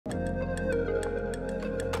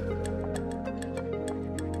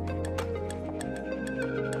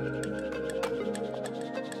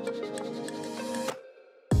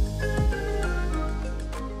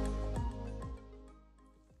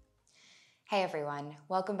Hey everyone,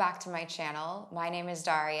 welcome back to my channel. My name is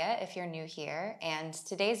Daria if you're new here, and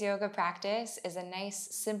today's yoga practice is a nice,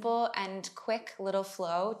 simple, and quick little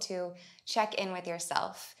flow to check in with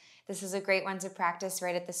yourself. This is a great one to practice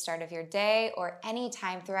right at the start of your day or any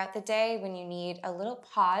time throughout the day when you need a little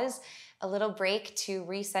pause, a little break to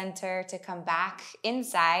recenter, to come back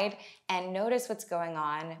inside and notice what's going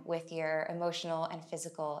on with your emotional and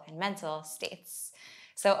physical and mental states.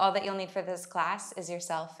 So all that you'll need for this class is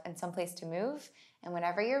yourself and someplace to move. And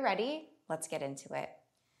whenever you're ready, let's get into it.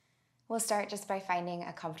 We'll start just by finding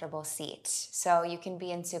a comfortable seat. So you can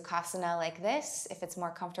be in Sukhasana like this. If it's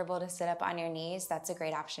more comfortable to sit up on your knees, that's a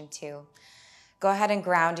great option too. Go ahead and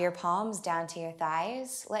ground your palms down to your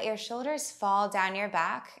thighs. Let your shoulders fall down your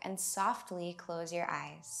back and softly close your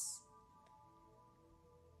eyes.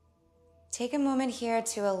 Take a moment here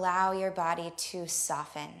to allow your body to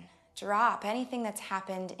soften. Drop anything that's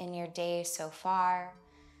happened in your day so far.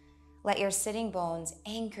 Let your sitting bones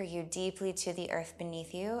anchor you deeply to the earth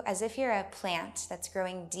beneath you, as if you're a plant that's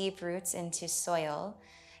growing deep roots into soil,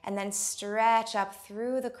 and then stretch up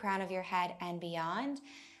through the crown of your head and beyond,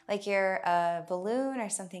 like you're a balloon or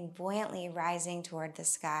something buoyantly rising toward the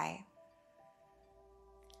sky.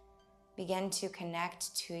 Begin to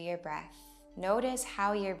connect to your breath. Notice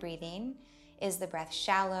how you're breathing. Is the breath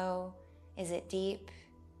shallow? Is it deep?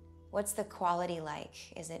 What's the quality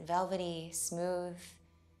like? Is it velvety, smooth?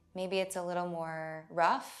 Maybe it's a little more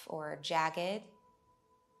rough or jagged.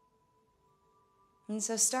 And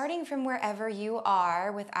so starting from wherever you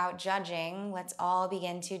are without judging, let's all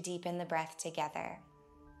begin to deepen the breath together.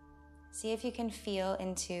 See if you can feel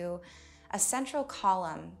into a central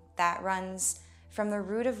column that runs from the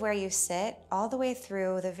root of where you sit all the way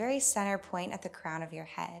through the very center point at the crown of your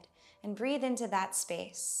head. And breathe into that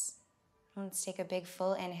space. Let's take a big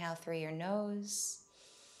full inhale through your nose.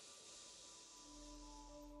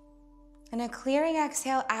 And a clearing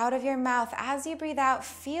exhale out of your mouth. As you breathe out,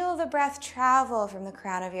 feel the breath travel from the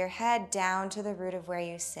crown of your head down to the root of where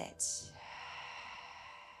you sit.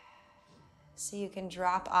 So you can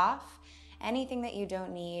drop off anything that you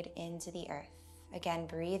don't need into the earth. Again,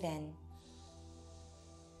 breathe in.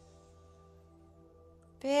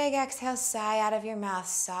 Big exhale, sigh out of your mouth.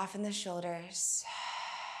 Soften the shoulders.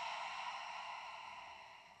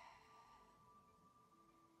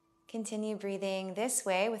 Continue breathing this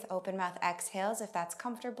way with open mouth exhales if that's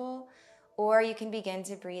comfortable, or you can begin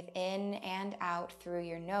to breathe in and out through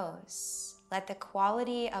your nose. Let the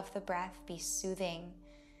quality of the breath be soothing.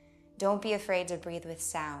 Don't be afraid to breathe with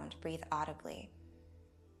sound. Breathe audibly.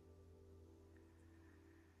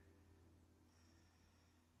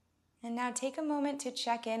 And now take a moment to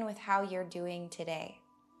check in with how you're doing today.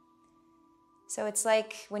 So it's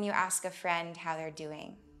like when you ask a friend how they're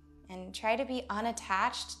doing. And try to be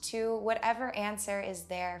unattached to whatever answer is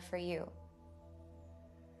there for you.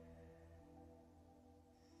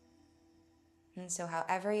 And so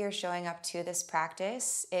however you're showing up to this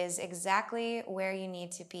practice is exactly where you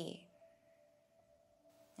need to be.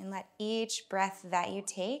 And let each breath that you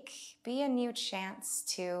take be a new chance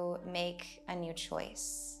to make a new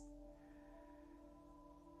choice.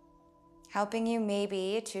 Helping you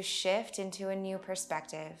maybe to shift into a new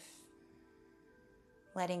perspective.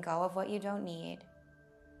 Letting go of what you don't need,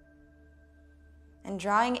 and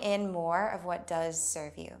drawing in more of what does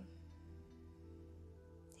serve you.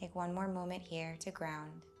 Take one more moment here to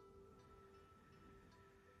ground.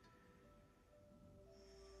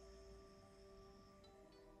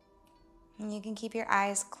 And you can keep your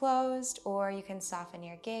eyes closed or you can soften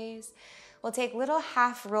your gaze. We'll take little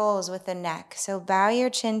half rolls with the neck. So bow your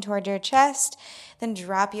chin toward your chest, then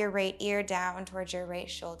drop your right ear down towards your right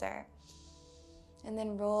shoulder. And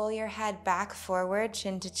then roll your head back forward,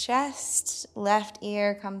 chin to chest. Left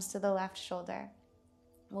ear comes to the left shoulder.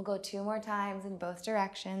 We'll go 2 more times in both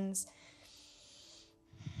directions.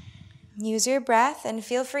 Use your breath and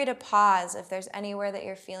feel free to pause if there's anywhere that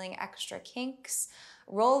you're feeling extra kinks.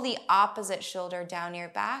 Roll the opposite shoulder down your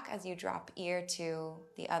back as you drop ear to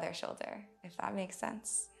the other shoulder, if that makes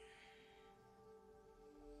sense.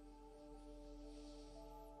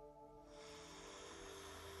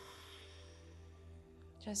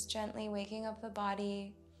 Just gently waking up the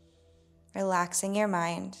body, relaxing your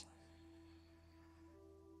mind.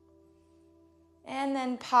 And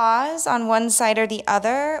then pause on one side or the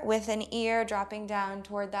other with an ear dropping down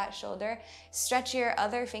toward that shoulder. Stretch your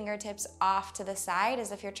other fingertips off to the side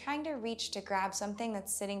as if you're trying to reach to grab something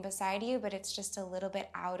that's sitting beside you, but it's just a little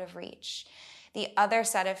bit out of reach. The other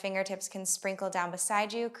set of fingertips can sprinkle down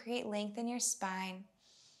beside you, create length in your spine.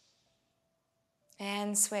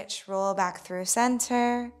 And switch, roll back through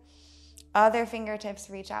center. Other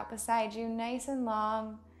fingertips reach out beside you, nice and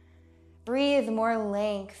long. Breathe more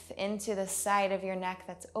length into the side of your neck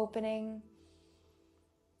that's opening.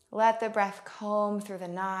 Let the breath comb through the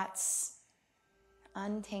knots,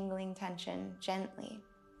 untangling tension gently.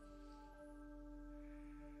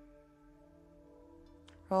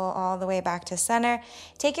 Roll all the way back to center.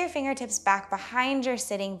 Take your fingertips back behind your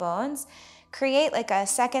sitting bones. Create like a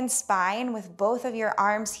second spine with both of your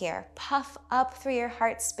arms here. Puff up through your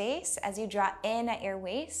heart space as you draw in at your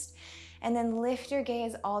waist. And then lift your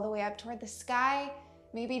gaze all the way up toward the sky,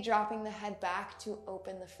 maybe dropping the head back to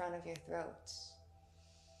open the front of your throat.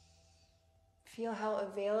 Feel how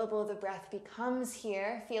available the breath becomes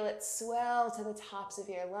here. Feel it swell to the tops of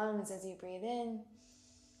your lungs as you breathe in.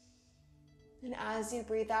 And as you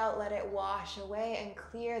breathe out, let it wash away and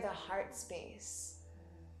clear the heart space.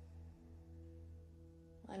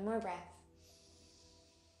 One more breath.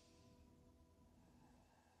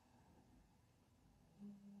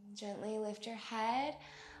 Gently lift your head.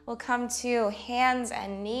 We'll come to hands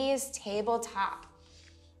and knees, tabletop.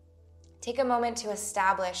 Take a moment to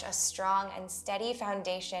establish a strong and steady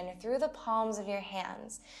foundation through the palms of your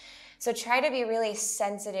hands. So try to be really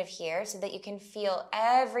sensitive here so that you can feel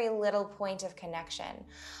every little point of connection.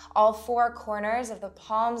 All four corners of the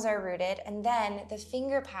palms are rooted, and then the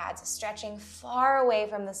finger pads stretching far away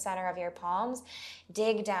from the center of your palms.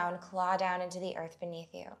 Dig down, claw down into the earth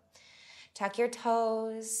beneath you. Tuck your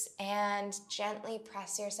toes and gently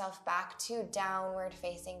press yourself back to downward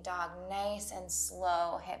facing dog. Nice and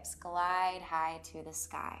slow, hips glide high to the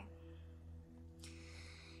sky.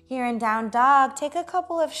 Here in down dog, take a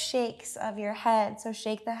couple of shakes of your head. So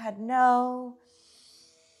shake the head no,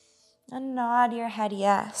 and nod your head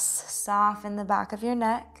yes. Soften the back of your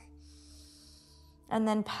neck. And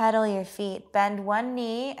then pedal your feet. Bend one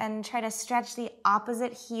knee and try to stretch the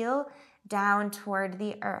opposite heel down toward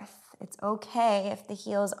the earth. It's okay if the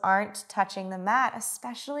heels aren't touching the mat,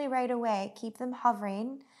 especially right away. Keep them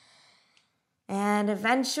hovering. And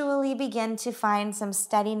eventually begin to find some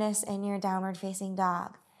steadiness in your downward facing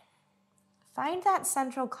dog. Find that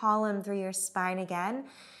central column through your spine again.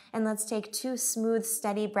 And let's take 2 smooth,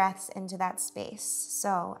 steady breaths into that space.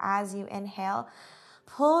 So as you inhale,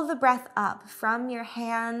 pull the breath up from your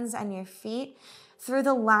hands and your feet through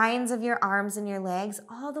the lines of your arms and your legs,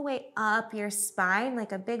 all the way up your spine,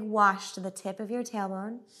 like a big wash to the tip of your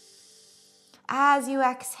tailbone. As you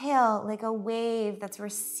exhale, like a wave that's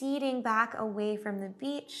receding back away from the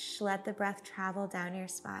beach, let the breath travel down your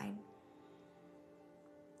spine.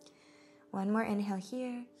 One more inhale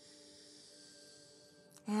here.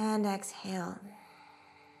 And exhale.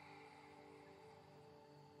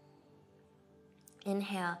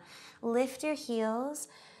 Inhale. Lift your heels.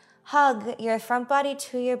 Hug your front body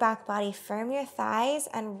to your back body. Firm your thighs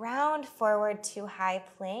and round forward to high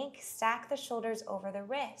plank. Stack the shoulders over the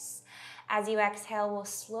wrists. As you exhale, we'll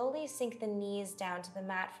slowly sink the knees down to the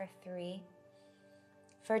mat for 3,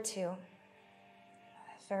 for 2,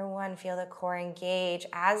 for 1. Feel the core engage.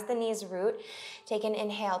 As the knees root, take an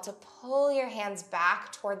inhale to pull your hands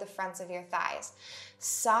back toward the fronts of your thighs.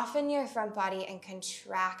 Soften your front body and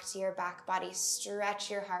contract your back body.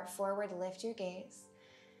 Stretch your heart forward. Lift your gaze.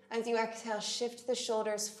 As you exhale, shift the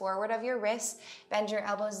shoulders forward of your wrists. Bend your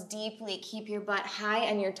elbows deeply. Keep your butt high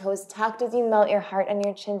and your toes tucked as you melt your heart and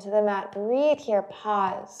your chin to the mat. Breathe here.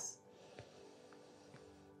 Pause.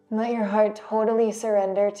 Let your heart totally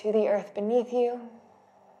surrender to the earth beneath you.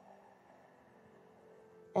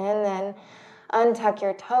 And then untuck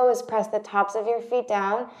your toes. Press the tops of your feet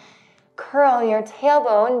down. Curl your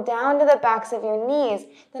tailbone down to the backs of your knees.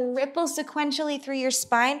 Then ripple sequentially through your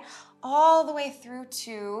spine, all the way through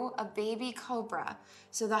to a baby cobra.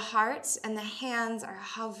 So the heart and the hands are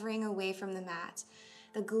hovering away from the mat.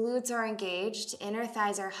 The glutes are engaged, inner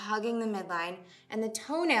thighs are hugging the midline, and the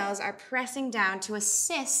toenails are pressing down to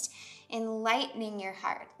assist in lightening your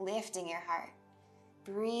heart, lifting your heart.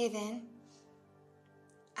 Breathe in.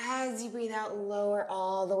 As you breathe out, lower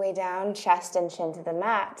all the way down, chest and chin to the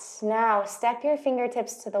mat. Now, step your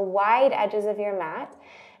fingertips to the wide edges of your mat.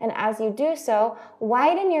 And as you do so,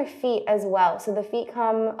 widen your feet as well. So the feet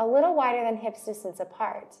come a little wider than hips distance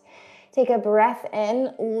apart. Take a breath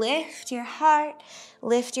in, lift your heart,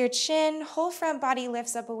 lift your chin, whole front body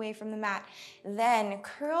lifts up away from the mat. Then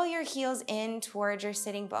curl your heels in towards your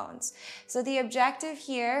sitting bones. So the objective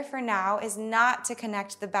here for now is not to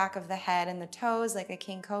connect the back of the head and the toes like a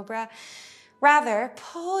king cobra. Rather,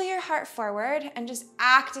 pull your heart forward and just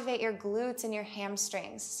activate your glutes and your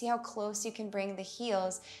hamstrings. See how close you can bring the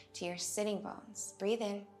heels to your sitting bones. Breathe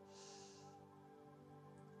in.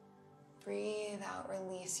 Breathe out,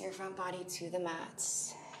 release your front body to the mat.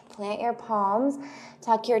 Plant your palms,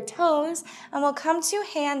 tuck your toes, and we'll come to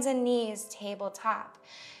hands and knees, tabletop.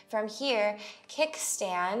 From here,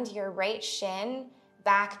 kickstand your right shin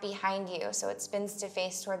back behind you so it spins to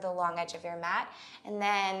face toward the long edge of your mat. And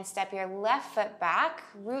then step your left foot back,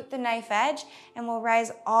 root the knife edge, and we'll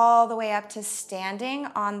rise all the way up to standing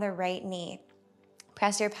on the right knee.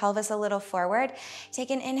 Press your pelvis a little forward. Take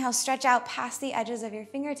an inhale, stretch out past the edges of your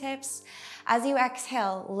fingertips. As you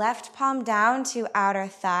exhale, left palm down to outer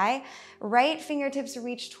thigh. Right fingertips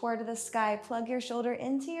reach toward the sky. Plug your shoulder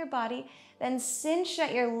into your body. Then cinch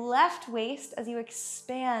at your left waist as you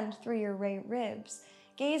expand through your right ribs.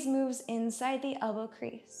 Gaze moves inside the elbow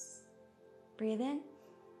crease. Breathe in.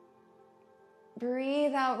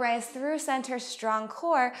 Breathe out, rise through center, strong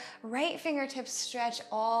core. Right fingertips stretch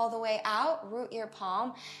all the way out, root your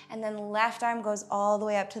palm, and then left arm goes all the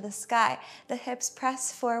way up to the sky. The hips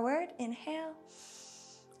press forward, inhale.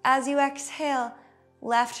 As you exhale,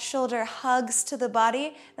 left shoulder hugs to the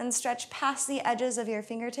body, then stretch past the edges of your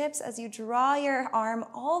fingertips as you draw your arm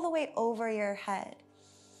all the way over your head.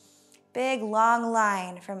 Big long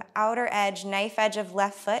line from outer edge, knife edge of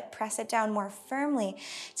left foot. Press it down more firmly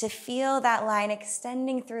to feel that line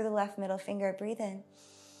extending through the left middle finger. Breathe in.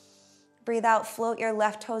 Breathe out, float your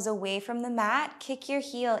left toes away from the mat. Kick your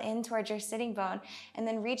heel in towards your sitting bone and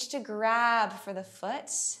then reach to grab for the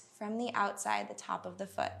foot from the outside, the top of the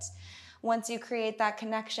foot. Once you create that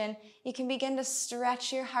connection, you can begin to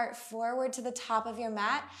stretch your heart forward to the top of your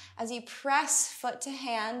mat as you press foot to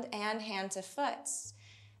hand and hand to foot.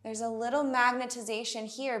 There's a little magnetization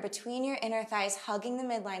here between your inner thighs, hugging the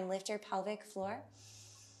midline. Lift your pelvic floor.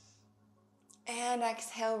 And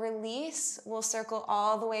exhale, release. We'll circle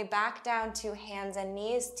all the way back down to hands and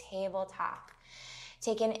knees, tabletop.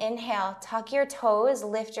 Take an inhale, tuck your toes,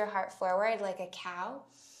 lift your heart forward like a cow.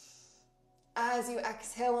 As you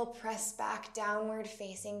exhale, we'll press back, downward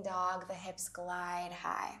facing dog. The hips glide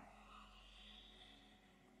high.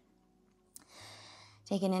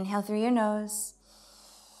 Take an inhale through your nose.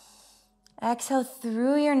 Exhale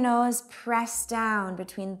through your nose, press down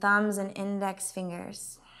between thumbs and index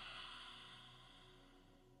fingers.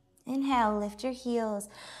 Inhale, lift your heels,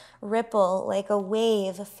 ripple like a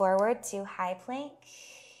wave forward to high plank.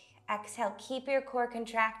 Exhale, keep your core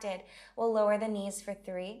contracted. We'll lower the knees for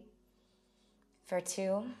 3, for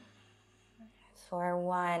 2, for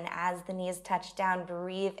 1. As the knees touch down,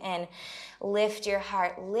 breathe in. Lift your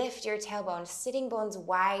heart, lift your tailbone, sitting bones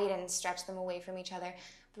wide and stretch them away from each other.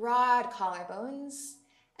 Broad collarbones,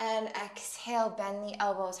 and exhale, bend the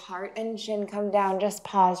elbows, heart and chin come down. Just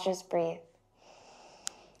pause, just breathe.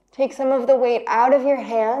 Take some of the weight out of your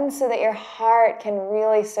hands so that your heart can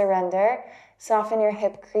really surrender. Soften your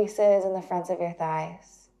hip creases and the fronts of your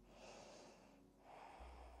thighs.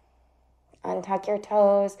 Untuck your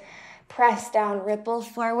toes, press down, ripple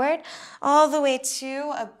forward, all the way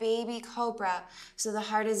to a baby cobra. So the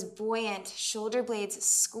heart is buoyant, shoulder blades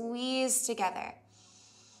squeeze together.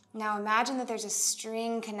 Now imagine that there's a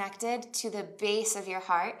string connected to the base of your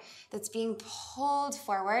heart that's being pulled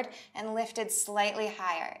forward and lifted slightly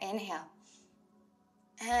higher. Inhale.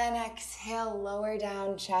 And exhale, lower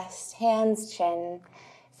down, chest, hands, chin.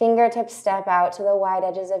 Fingertips step out to the wide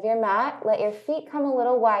edges of your mat. Let your feet come a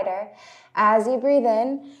little wider. As you breathe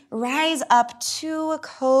in, rise up to a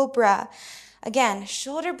cobra. Again,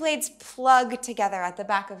 shoulder blades plug together at the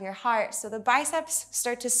back of your heart, so the biceps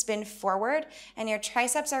start to spin forward and your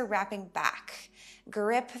triceps are wrapping back.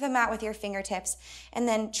 Grip the mat with your fingertips and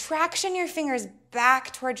then traction your fingers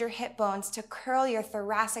back towards your hip bones to curl your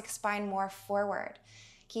thoracic spine more forward.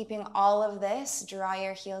 Keeping all of this, draw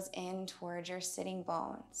your heels in towards your sitting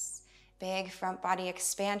bones. Big front body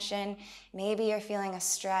expansion. Maybe you're feeling a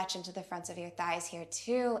stretch into the fronts of your thighs here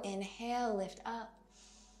too. Inhale, lift up.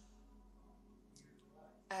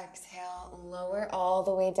 Exhale, lower all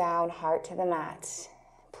the way down, heart to the mat.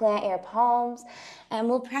 Plant your palms, and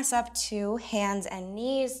we'll press up to hands and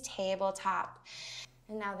knees, tabletop.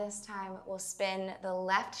 And now this time, we'll spin the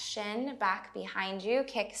left shin back behind you,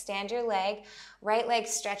 kickstand your leg, right leg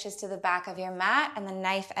stretches to the back of your mat, and the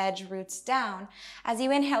knife edge roots down. As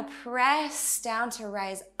you inhale, press down to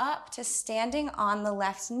rise up to standing on the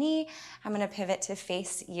left knee. I'm gonna pivot to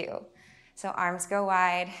face you. So arms go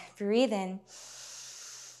wide, breathe in.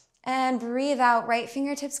 And breathe out, right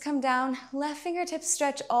fingertips come down, left fingertips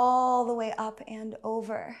stretch all the way up and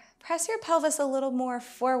over. Press your pelvis a little more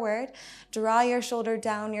forward, draw your shoulder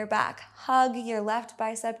down your back, hug your left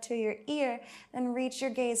bicep to your ear, then reach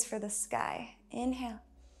your gaze for the sky. Inhale.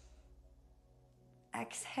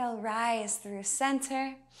 Exhale, rise through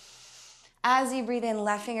center. As you breathe in,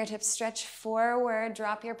 left fingertips stretch forward,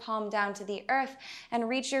 drop your palm down to the earth, and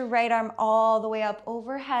reach your right arm all the way up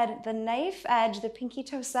overhead. The knife edge, the pinky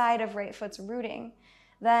toe side of right foot's rooting.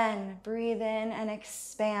 Then breathe in and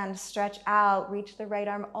expand, stretch out, reach the right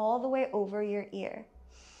arm all the way over your ear.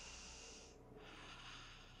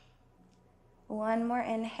 One more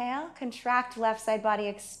inhale, contract left side body,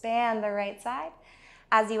 expand the right side.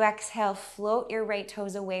 As you exhale, float your right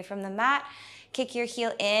toes away from the mat. Kick your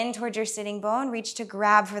heel in towards your sitting bone. Reach to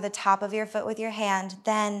grab for the top of your foot with your hand.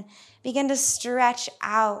 Then begin to stretch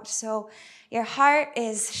out. So your heart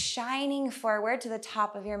is shining forward to the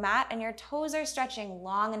top of your mat and your toes are stretching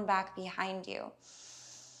long and back behind you.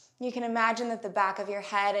 You can imagine that the back of your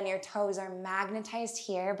head and your toes are magnetized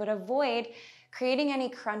here, but avoid creating any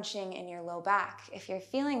crunching in your low back. If you're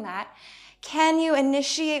feeling that, can you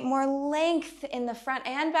initiate more length in the front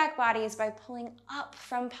and back bodies by pulling up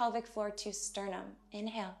from pelvic floor to sternum?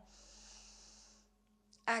 Inhale.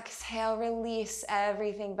 Exhale, release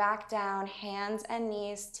everything back down, hands and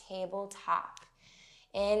knees, tabletop.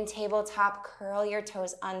 In tabletop, curl your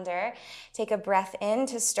toes under. Take a breath in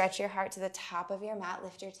to stretch your heart to the top of your mat.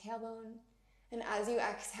 Lift your tailbone. And as you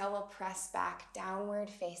exhale, we'll press back, downward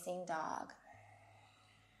facing dog.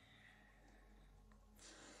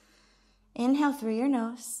 Inhale through your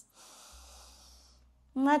nose.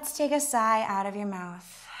 Let's take a sigh out of your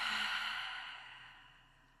mouth.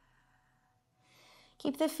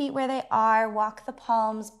 Keep the feet where they are. Walk the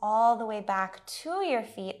palms all the way back to your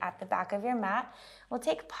feet at the back of your mat. We'll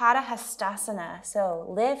take Padahastasana. So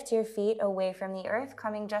lift your feet away from the earth,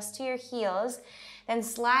 coming just to your heels. Then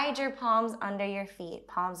slide your palms under your feet.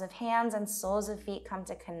 Palms of hands and soles of feet come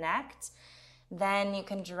to connect. Then you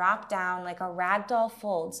can drop down like a ragdoll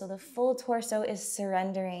fold, so the full torso is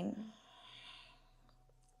surrendering.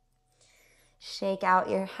 Shake out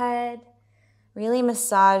your head. Really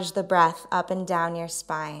massage the breath up and down your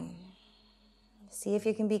spine. See if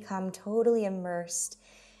you can become totally immersed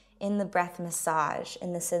in the breath massage,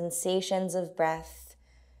 in the sensations of breath,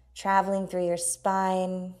 traveling through your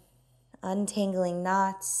spine, untangling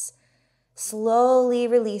knots, slowly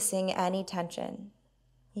releasing any tension.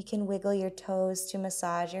 You can wiggle your toes to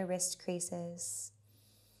massage your wrist creases.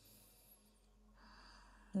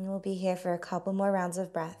 And we'll be here for a couple more rounds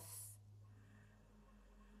of breath.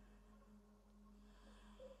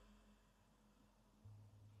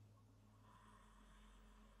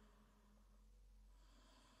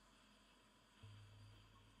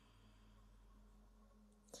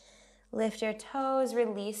 Lift your toes,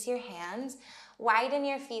 release your hands, widen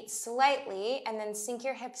your feet slightly, and then sink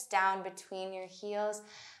your hips down between your heels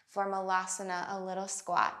for Malasana, a little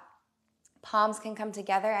squat. Palms can come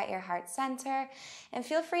together at your heart center, and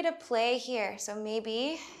feel free to play here. So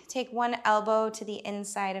maybe take one elbow to the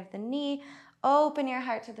inside of the knee, open your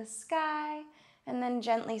heart to the sky, and then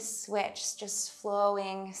gently switch, just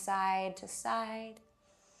flowing side to side.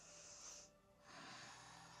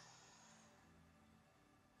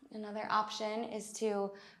 Another option is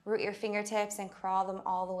to root your fingertips and crawl them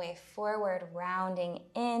all the way forward, rounding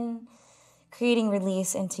in, creating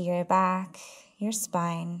release into your back, your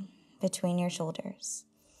spine, between your shoulders.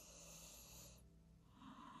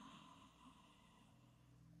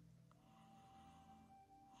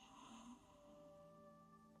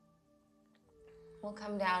 We'll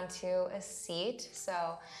come down to a seat,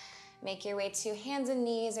 so make your way to hands and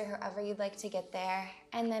knees or however you'd like to get there.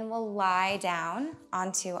 And then we'll lie down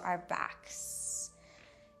onto our backs.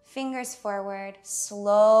 Fingers forward,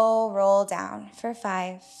 slow roll down for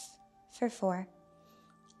 5, for 4,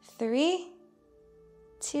 3,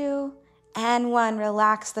 2, and 1.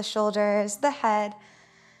 Relax the shoulders, the head.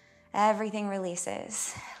 Everything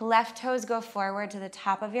releases. Left toes go forward to the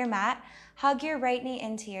top of your mat. Hug your right knee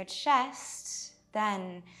into your chest.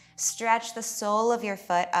 Then stretch the sole of your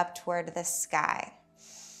foot up toward the sky.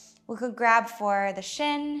 We could grab for the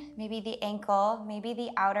shin, maybe the ankle, maybe the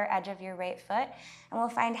outer edge of your right foot, and we'll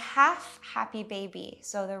find half happy baby.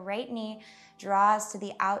 So the right knee draws to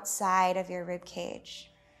the outside of your rib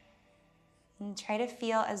cage. And try to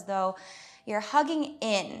feel as though you're hugging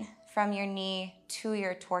in from your knee to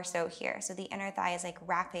your torso here. So the inner thigh is like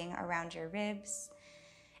wrapping around your ribs.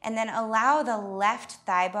 And then allow the left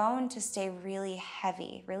thigh bone to stay really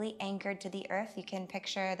heavy, really anchored to the earth. You can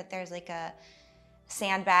picture that there's like a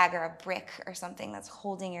sandbag or a brick or something that's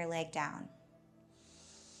holding your leg down.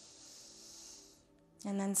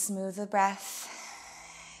 And then smooth the breath.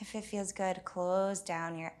 If it feels good, close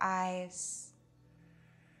down your eyes.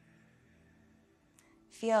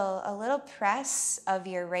 Feel a little press of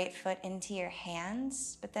your right foot into your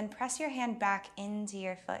hands, but then press your hand back into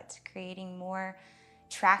your foot, creating more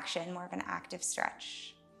traction, more of an active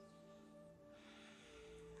stretch.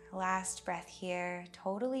 Last breath here,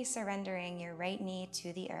 totally surrendering your right knee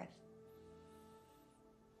to the earth.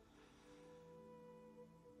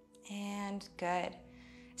 And good.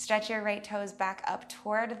 Stretch your right toes back up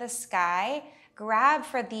toward the sky. Grab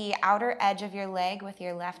for the outer edge of your leg with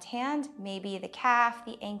your left hand, maybe the calf,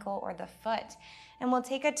 the ankle, or the foot. And we'll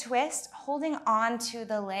take a twist, holding on to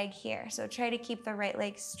the leg here. So try to keep the right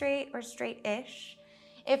leg straight or straight-ish.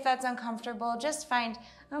 If that's uncomfortable, just find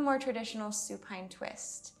a more traditional supine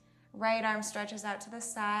twist. Right arm stretches out to the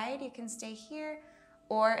side. You can stay here.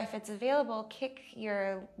 Or if it's available, kick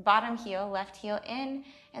your bottom heel, left heel in,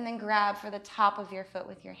 and then grab for the top of your foot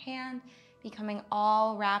with your hand, becoming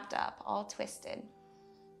all wrapped up, all twisted.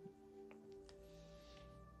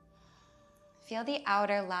 Feel the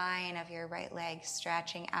outer line of your right leg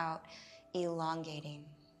stretching out, elongating.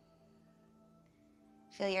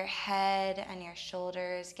 Feel your head and your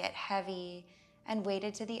shoulders get heavy and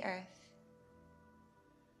weighted to the earth.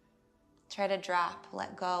 Try to drop,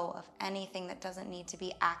 let go of anything that doesn't need to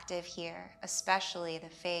be active here, especially the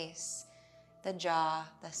face, the jaw,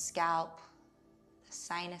 the scalp, the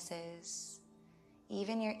sinuses,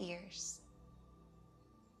 even your ears.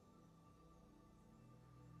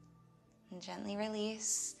 And gently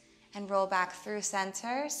release and roll back through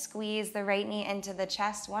center. Squeeze the right knee into the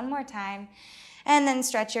chest one more time. And then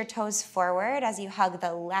stretch your toes forward as you hug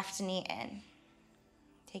the left knee in.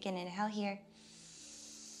 Take an inhale here.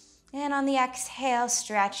 And on the exhale,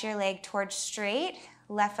 stretch your leg towards straight.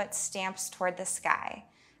 Left foot stamps toward the sky.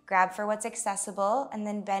 Grab for what's accessible and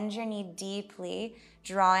then bend your knee deeply,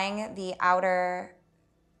 drawing the inner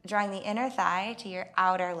thigh to your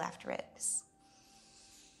outer left ribs.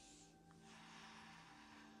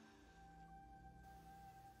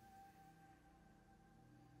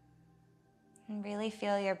 And really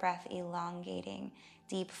feel your breath elongating.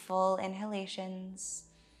 Deep, full inhalations.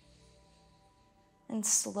 And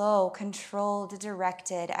slow, controlled,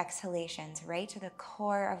 directed exhalations right to the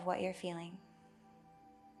core of what you're feeling.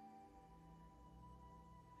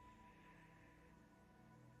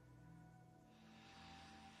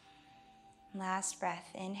 Last breath,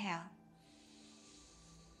 inhale.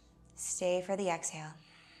 Stay for the exhale.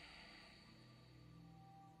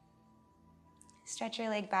 Stretch your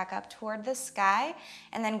leg back up toward the sky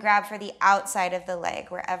and then grab for the outside of the leg,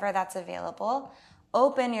 wherever that's available.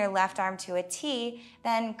 Open your left arm to a T,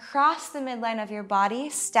 then cross the midline of your body,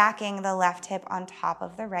 stacking the left hip on top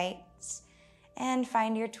of the right. And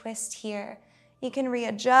find your twist here. You can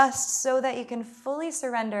readjust so that you can fully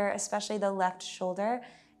surrender, especially the left shoulder,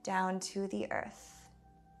 down to the earth.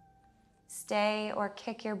 Stay or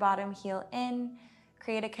kick your bottom heel in,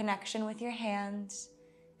 create a connection with your hands,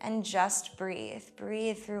 and just breathe.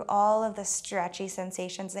 Breathe through all of the stretchy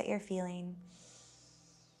sensations that you're feeling.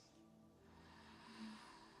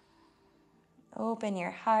 Open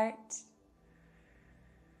your heart.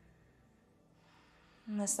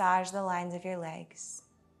 Massage the lines of your legs.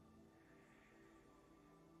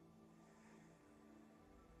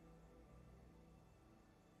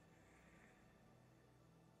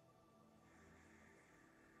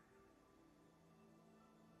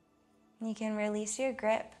 You can release your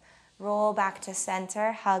grip, roll back to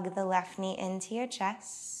center, hug the left knee into your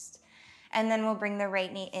chest, and then we'll bring the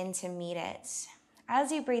right knee in to meet it. As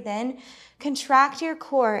you breathe in, contract your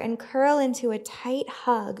core and curl into a tight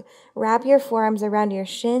hug. Wrap your forearms around your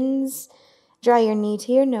shins. Draw your knee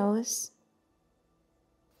to your nose.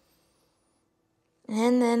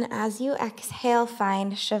 And then as you exhale,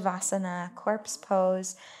 find Shavasana, corpse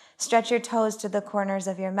pose. Stretch your toes to the corners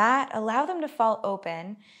of your mat. Allow them to fall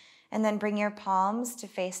open. And then bring your palms to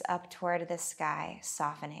face up toward the sky,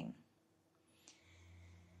 softening.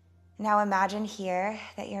 Now imagine here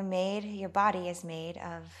that your body is made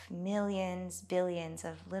of millions, billions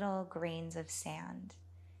of little grains of sand,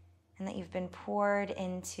 and that you've been poured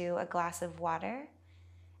into a glass of water,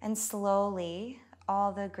 and slowly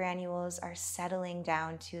all the granules are settling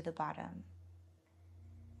down to the bottom,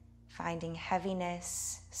 finding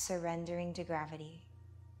heaviness, surrendering to gravity.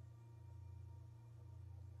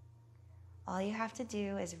 All you have to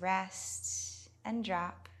do is rest and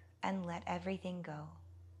drop and let everything go.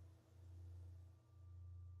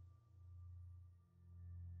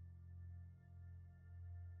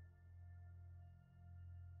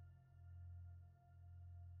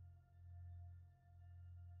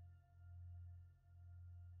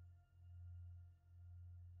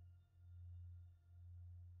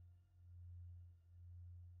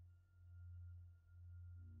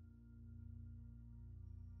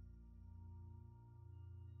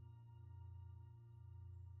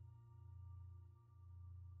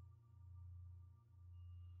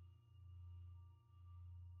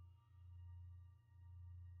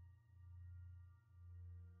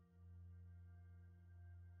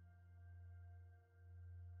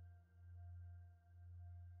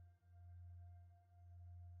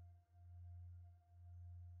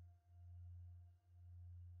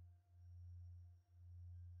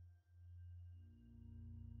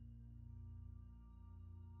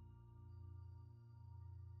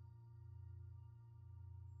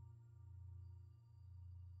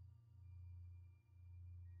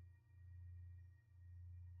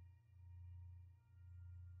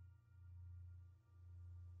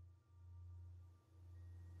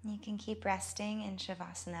 You can keep resting in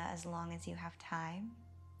Shavasana as long as you have time.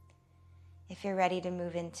 If you're ready to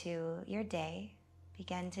move into your day,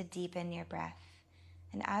 begin to deepen your breath.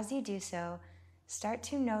 And as you do so, start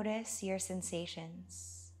to notice your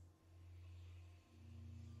sensations.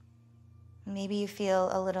 Maybe you feel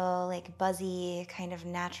a little like buzzy, kind of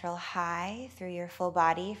natural high through your full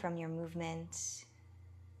body from your movement.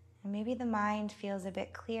 And maybe the mind feels a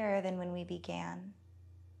bit clearer than when we began.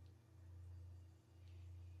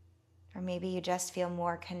 Or maybe you just feel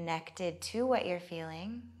more connected to what you're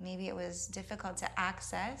feeling. Maybe it was difficult to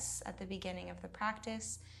access at the beginning of the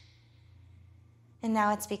practice, and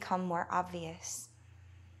now it's become more obvious.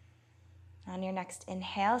 On your next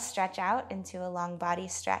inhale, stretch out into a long body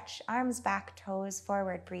stretch. Arms back, toes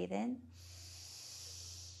forward. Breathe in.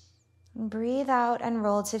 Breathe out and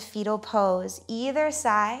roll to fetal pose. Either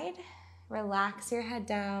side, relax your head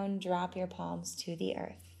down, drop your palms to the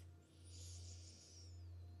earth.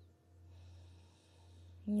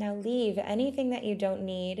 Now leave anything that you don't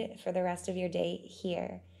need for the rest of your day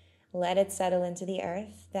here. Let it settle into the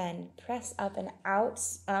earth. Then press up and out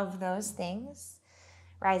of those things,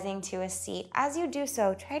 rising to a seat. As you do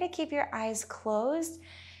so, try to keep your eyes closed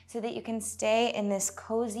so that you can stay in this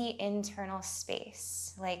cozy internal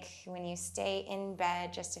space, like when you stay in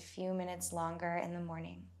bed just a few minutes longer in the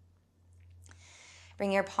morning.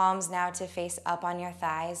 Bring your palms now to face up on your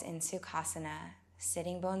thighs in Sukhasana.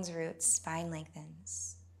 Sitting bones root, spine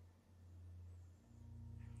lengthens.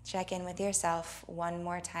 Check in with yourself one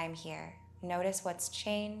more time here. Notice what's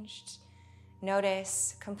changed.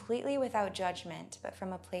 Notice completely without judgment, but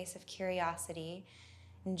from a place of curiosity,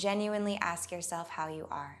 and genuinely ask yourself how you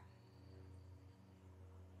are.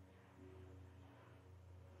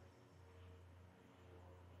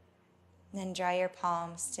 Then draw your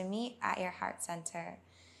palms to meet at your heart center.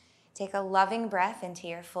 Take a loving breath into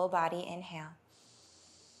your full body. Inhale.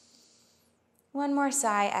 One more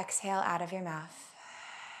sigh, exhale out of your mouth.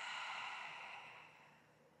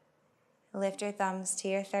 Lift your thumbs to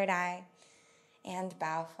your third eye and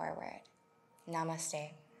bow forward.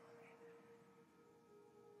 Namaste.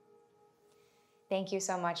 Thank you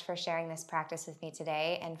so much for sharing this practice with me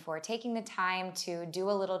today and for taking the time to do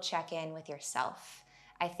a little check-in with yourself.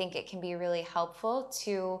 I think it can be really helpful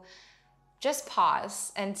to just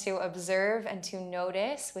pause and to observe and to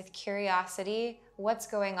notice with curiosity what's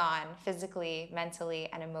going on physically, mentally,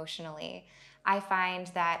 and emotionally. I find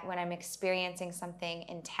that when I'm experiencing something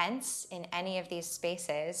intense in any of these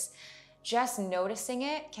spaces, just noticing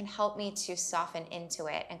it can help me to soften into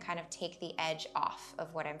it and kind of take the edge off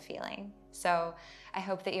of what I'm feeling. So I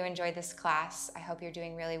hope that you enjoyed this class. I hope you're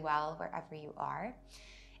doing really well wherever you are.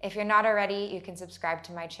 If you're not already, you can subscribe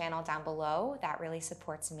to my channel down below. That really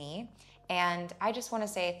supports me. And I just want to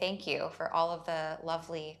say thank you for all of the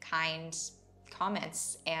lovely, kind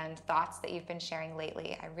comments and thoughts that you've been sharing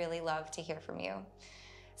lately. I really love to hear from you.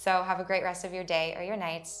 So have a great rest of your day or your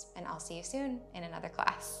night, and I'll see you soon in another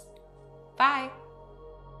class. Bye.